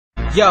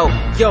Yo,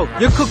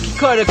 your cookie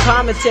cutter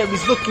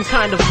commentary's looking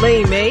kind of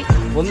lame, eh?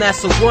 Well,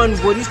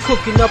 xNaSaoNe, what he's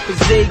cooking up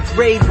is A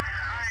grade.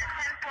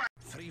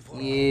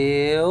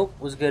 Yo,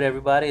 what's good,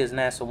 everybody? It's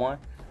xNaSaoNe,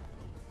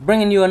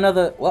 bringing you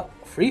another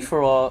free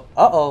for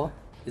all.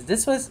 Is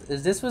this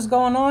what's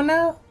going on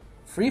now?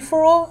 Free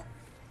for all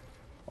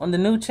on the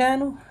new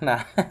channel?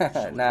 Nah,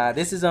 nah.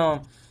 This is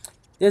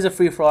there's a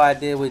free for all I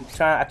did with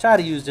I tried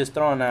to use just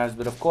throwing knives,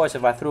 but of course,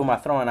 if I threw my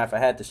throwing knife, I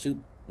had to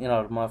shoot, the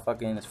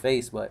motherfucker in his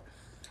face. But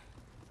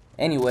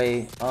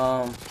anyway,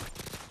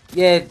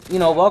 yeah,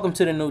 welcome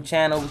to the new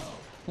channel.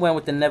 Went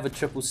with the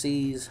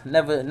NeverCCCs,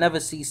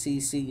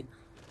 NeverCCC,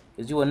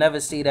 because you will never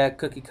see that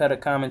cookie cutter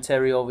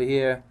commentary over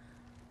here.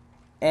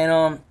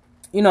 And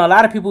a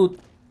lot of people,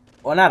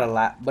 well, not a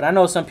lot, but I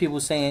know some people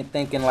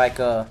thinking like,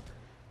 oh,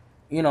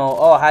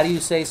 how do you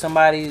say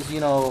somebody's,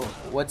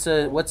 what's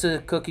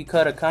a cookie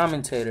cutter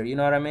commentator? You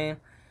know what I mean?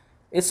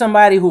 It's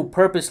somebody who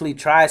purposely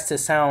tries to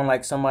sound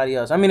like somebody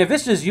else. I mean, if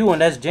it's just you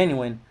and that's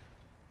genuine,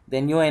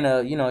 then you ain't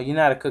you're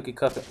not a cookie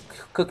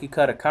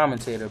cutter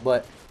commentator.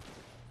 But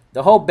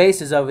the whole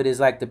basis of it is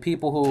like the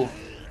people who,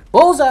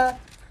 bullseye.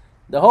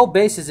 The whole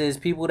basis is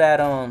people that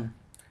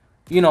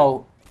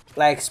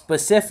like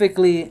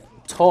specifically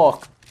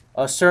talk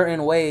a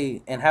certain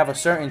way and have a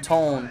certain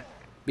tone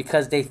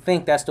because they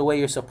think that's the way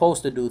you're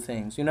supposed to do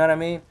things. You know what I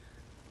mean?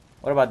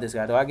 What about this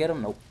guy? Do I get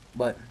him? Nope.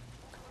 But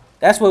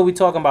that's what we're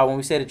talking about when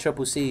we say the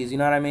triple C's. You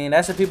know what I mean?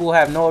 That's the people who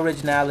have no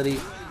originality.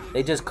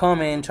 They just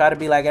come in, try to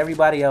be like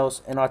everybody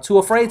else, and are too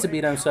afraid to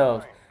be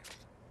themselves.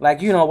 Like,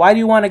 why do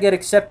you want to get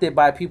accepted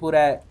by people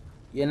that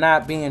you're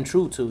not being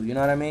true to? You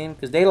know what I mean?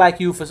 Because they like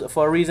you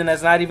for a reason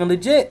that's not even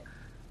legit.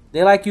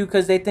 They like you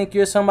because they think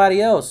you're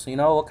somebody else.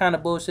 What kind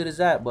of bullshit is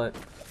that? But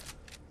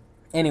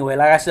anyway,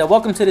 like I said,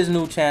 welcome to this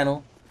new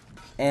channel.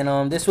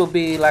 And this will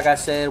be, like I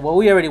said, well,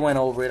 we already went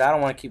over it. I don't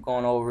want to keep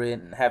going over it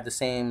and have the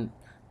same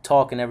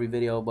talk in every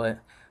video. But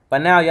by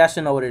now, y'all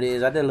should know what it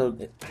is. I did a little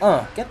bit,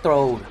 get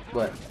throwed.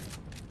 But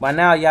by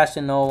now, y'all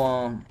should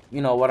know,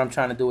 what I'm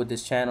trying to do with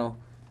this channel.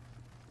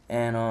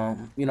 And,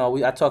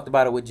 I talked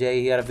about it with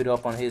Jay. He had a video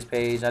up on his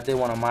page. I did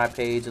one on my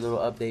page, a little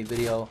update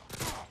video.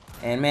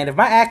 And, man, if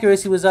my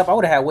accuracy was up, I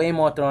would have had way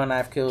more throwing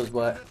knife kills.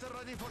 But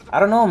I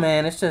don't know,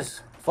 man. It's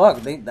just,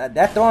 fuck.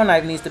 That throwing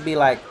knife needs to be,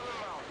 like,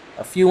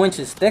 a few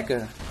inches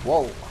thicker.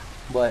 Whoa.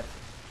 But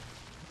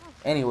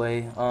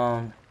anyway,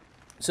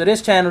 so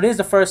this channel, this is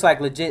the first,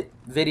 like, legit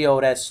video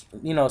that's,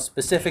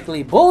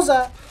 specifically,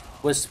 bullseye,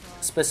 was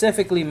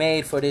specifically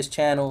made for this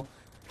channel.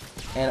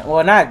 And,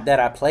 well, not that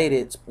I played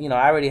it,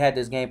 I already had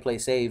this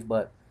gameplay saved,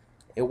 but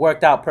it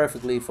worked out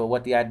perfectly for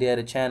what the idea of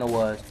the channel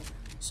was.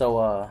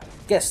 So,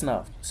 get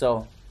snuffed.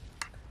 So,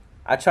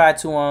 I tried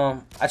to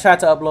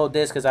upload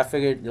this because I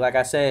figured, like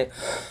I said,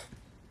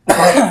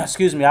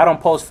 excuse me, I don't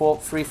post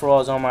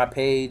free-for-alls on my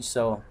page.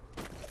 So,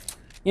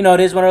 it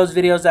is one of those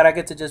videos that I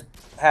get to just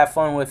have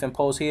fun with and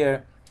post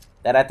here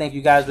that I think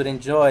you guys would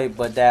enjoy,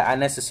 but that I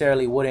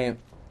necessarily wouldn't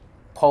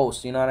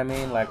post, you know what I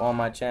mean? Like on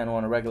my channel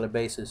on a regular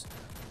basis.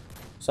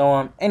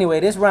 So anyway,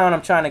 this round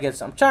I'm trying to get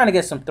some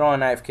throwing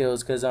knife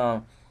kills because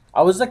I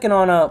was looking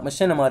on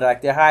Machinima,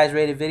 like their highest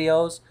rated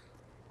videos,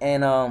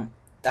 and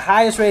the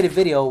highest rated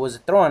video was a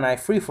throwing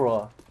knife free for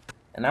all,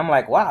 and I'm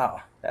like,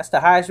 wow, that's the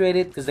highest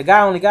rated, because the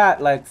guy only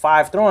got like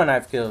 5 throwing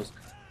knife kills,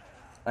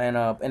 and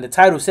the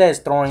title says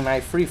throwing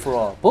knife free for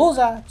all,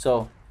 bullseye.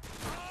 So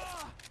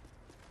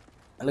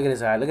look at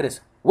this guy, look at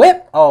this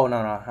whip. Oh no,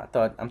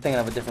 I'm thinking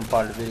of a different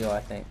part of the video,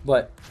 I think,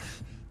 but.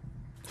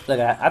 Look,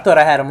 I thought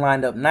I had him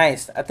lined up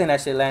nice. I think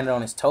that shit landed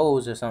on his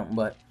toes or something,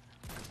 but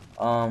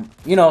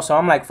so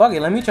I'm like, fuck it,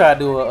 let me try to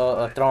do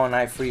a throwing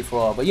knife free for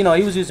all. But he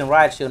was using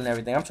ride shield and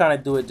everything. I'm trying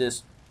to do it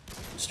just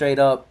straight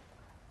up,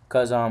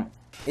 cause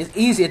it's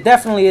easy. It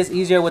definitely is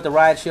easier with the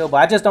ride shield, but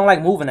I just don't like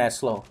moving that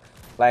slow.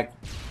 Like,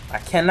 I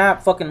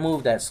cannot fucking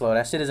move that slow.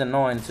 That shit is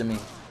annoying to me.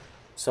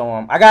 So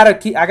I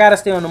gotta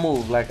stay on the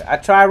move. Like, I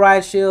try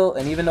ride shield,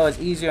 and even though it's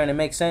easier and it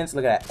makes sense,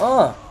 look at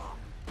that.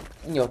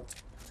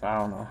 I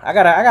don't know. I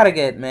gotta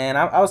get, man.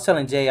 I was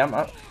telling Jay,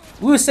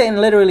 we were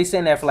literally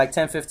sitting there for like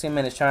 10-15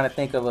 minutes trying to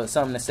think of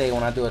something to say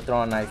when I do a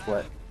throwing knife,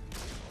 but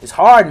it's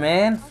hard,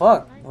 man.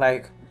 Fuck.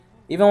 Like,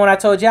 even when I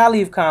told y'all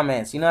leave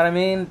comments, you know what I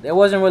mean? There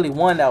wasn't really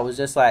one that was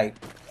just like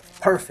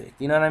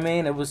perfect, you know what I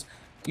mean? It was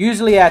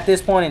usually at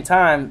this point in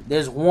time,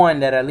 there's one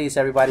that at least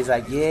everybody's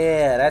like,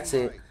 yeah, that's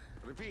it.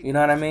 You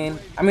know what I mean?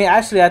 I mean,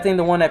 actually, I think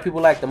the one that people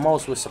like the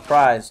most was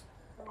Surprise,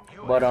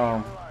 but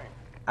I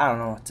don't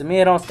know. To me,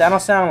 that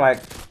don't sound like.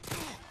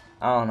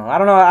 I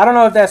don't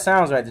know if that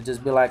sounds right to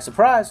just be like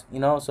surprise,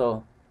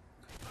 so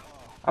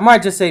I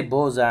might just say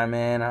bullseye,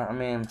 man. I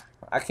mean,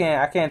 I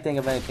can't think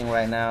of anything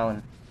right now.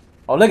 And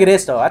oh, look at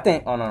this though. I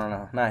think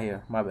no, not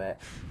here. My bad.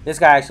 This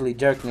guy actually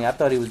jerked me. I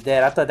thought he was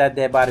dead. I thought that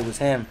dead body was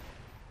him.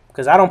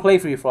 Cause I don't play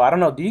free for all. I don't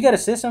know. Do you get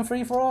assists in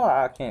free for all?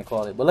 I can't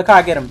call it. But look how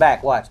I get him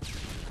back. Watch.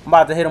 I'm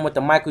about to hit him with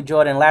the Michael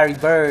Jordan, Larry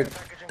Bird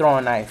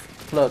throwing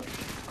knife. Look,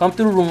 come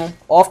through the room,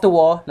 off the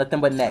wall, nothing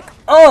but neck.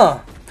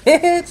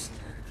 Bitch.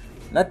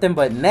 Nothing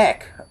but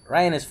neck.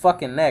 Right in his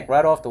fucking neck.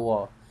 Right off the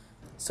wall.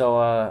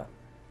 So,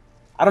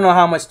 I don't know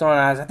how much throwing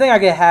knives. I think I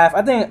get half.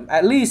 I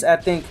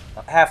think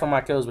half of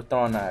my kills with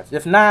throwing knives.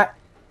 If not,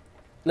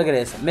 look at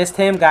this. Missed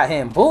him, got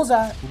him.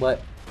 Bullseye.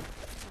 But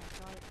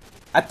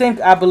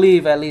I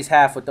believe at least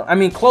half with I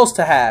mean, close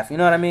to half. You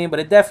know what I mean? But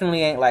it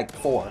definitely ain't like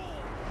 4.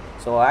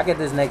 So I get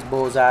this next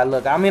bullseye.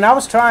 Look, I mean, I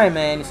was trying,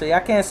 man. So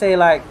I can't say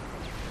like,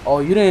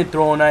 oh, you didn't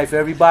throw a knife,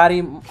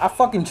 everybody. I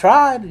fucking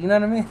tried. You know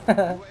what I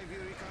mean?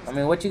 I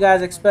mean, what you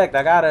guys expect?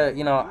 I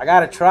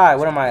gotta try.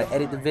 What am I,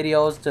 edit the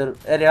videos to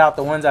edit out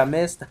the ones I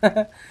missed?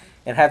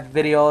 And have the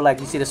video, like,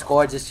 you see the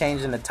score just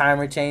changing, the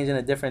timer changing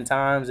at different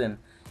times. And,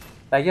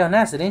 like, yo,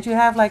 NASA, didn't you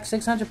have, like,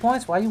 600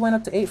 points? Why you went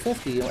up to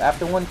 850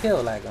 after 1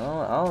 kill? Like,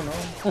 I don't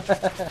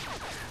know.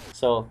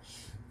 So,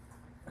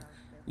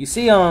 you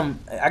see,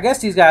 I guess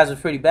these guys are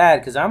pretty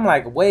bad because I'm,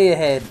 like, way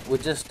ahead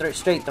with just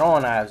straight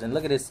throwing knives. And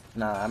look at this.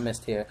 Nah, I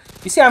missed here.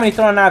 You see how many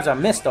throwing knives I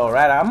missed, though,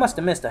 right? I must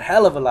have missed a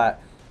hell of a lot.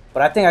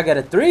 But I think I got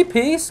a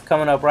 3-piece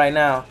coming up right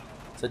now.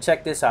 So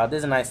check this out. This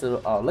is a nice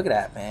little... Oh, look at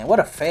that, man.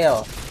 What a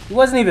fail. He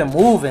wasn't even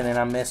moving, and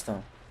I missed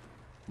him.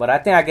 But I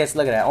think I guess...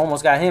 Look at that.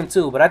 Almost got him,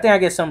 too. But I think I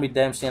get some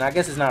redemption. I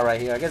guess it's not right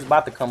here. I guess it's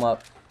about to come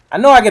up. I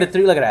know I get a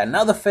 3. Look at that.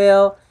 Another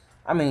fail.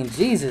 I mean,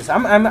 Jesus. I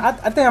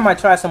think I might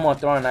try some more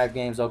throwing knife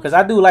games, though. Because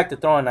I do like the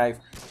throwing knife.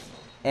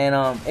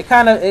 And it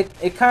kind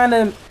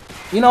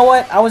of... You know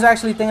what? I was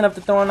actually thinking of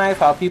the throwing knife.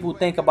 How people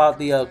think about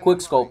the quick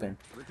scoping.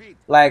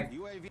 Like...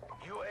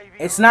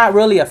 It's not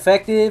really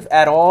effective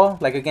at all,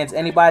 like against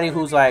anybody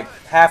who's like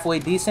halfway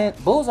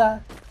decent. Bullseye,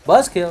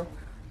 buzzkill,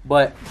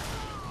 but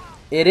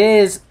it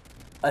is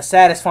a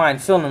satisfying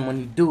feeling when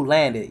you do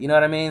land it. You know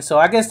what I mean? So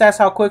I guess that's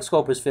how quick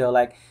scopers feel.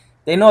 Like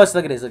they know it's.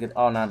 Look at this. Look at.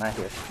 Oh no, not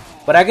here.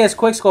 But I guess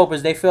quick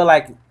scopers, they feel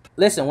like,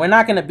 listen, we're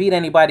not gonna beat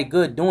anybody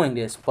good doing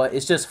this, but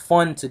it's just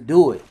fun to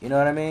do it. You know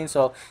what I mean?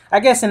 So I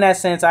guess in that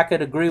sense, I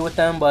could agree with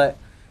them. But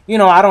you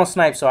know, I don't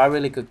snipe, so I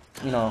really could,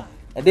 you know.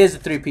 And there's a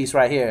 3-piece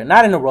right here.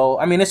 Not in a row.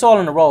 I mean, it's all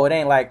in a row. It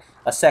ain't like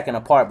a second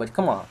apart. But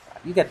come on.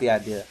 You get the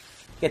idea.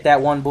 Get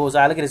that one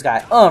bullseye. Look at this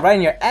guy. Right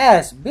in your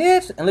ass,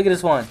 bitch. And look at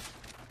this one.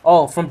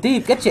 Oh, from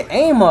deep. Get your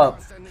aim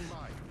up.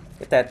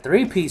 Get that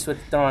 3-piece with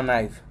the throwing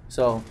knife.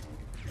 So,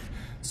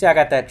 see, I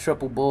got that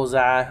triple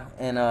bullseye.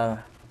 And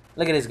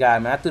look at this guy,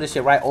 man. I threw this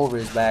shit right over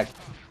his back.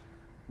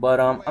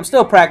 But I'm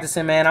still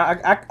practicing, man.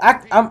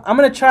 I'm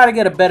going to try to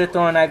get a better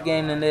throwing knife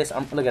game than this.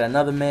 Look at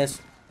another miss.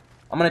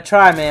 I'm going to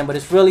try, man. But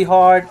it's really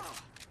hard.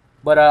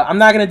 But I'm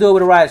not going to do it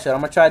with a riot shot.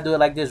 I'm going to try to do it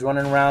like this,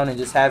 running around and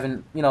just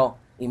having, you know,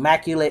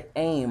 immaculate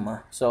aim.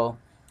 So,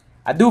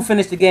 I do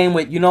finish the game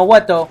with, you know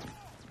what, though?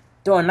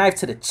 Throwing knife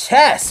to the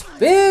chest,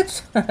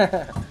 bitch!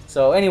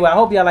 So, anyway, I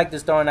hope y'all like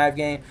this throwing knife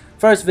game.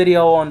 First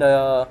video on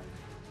the,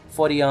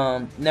 for the,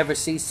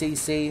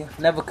 NeverCCC.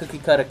 Never cookie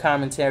cutter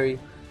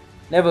commentary.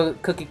 Never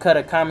cookie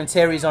cutter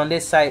commentaries on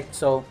this site.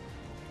 So,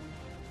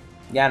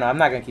 yeah, no, I'm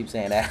not going to keep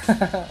saying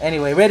that.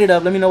 Anyway, rate it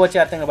up. Let me know what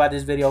y'all think about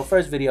this video.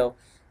 First video.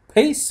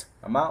 Peace.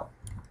 I'm out.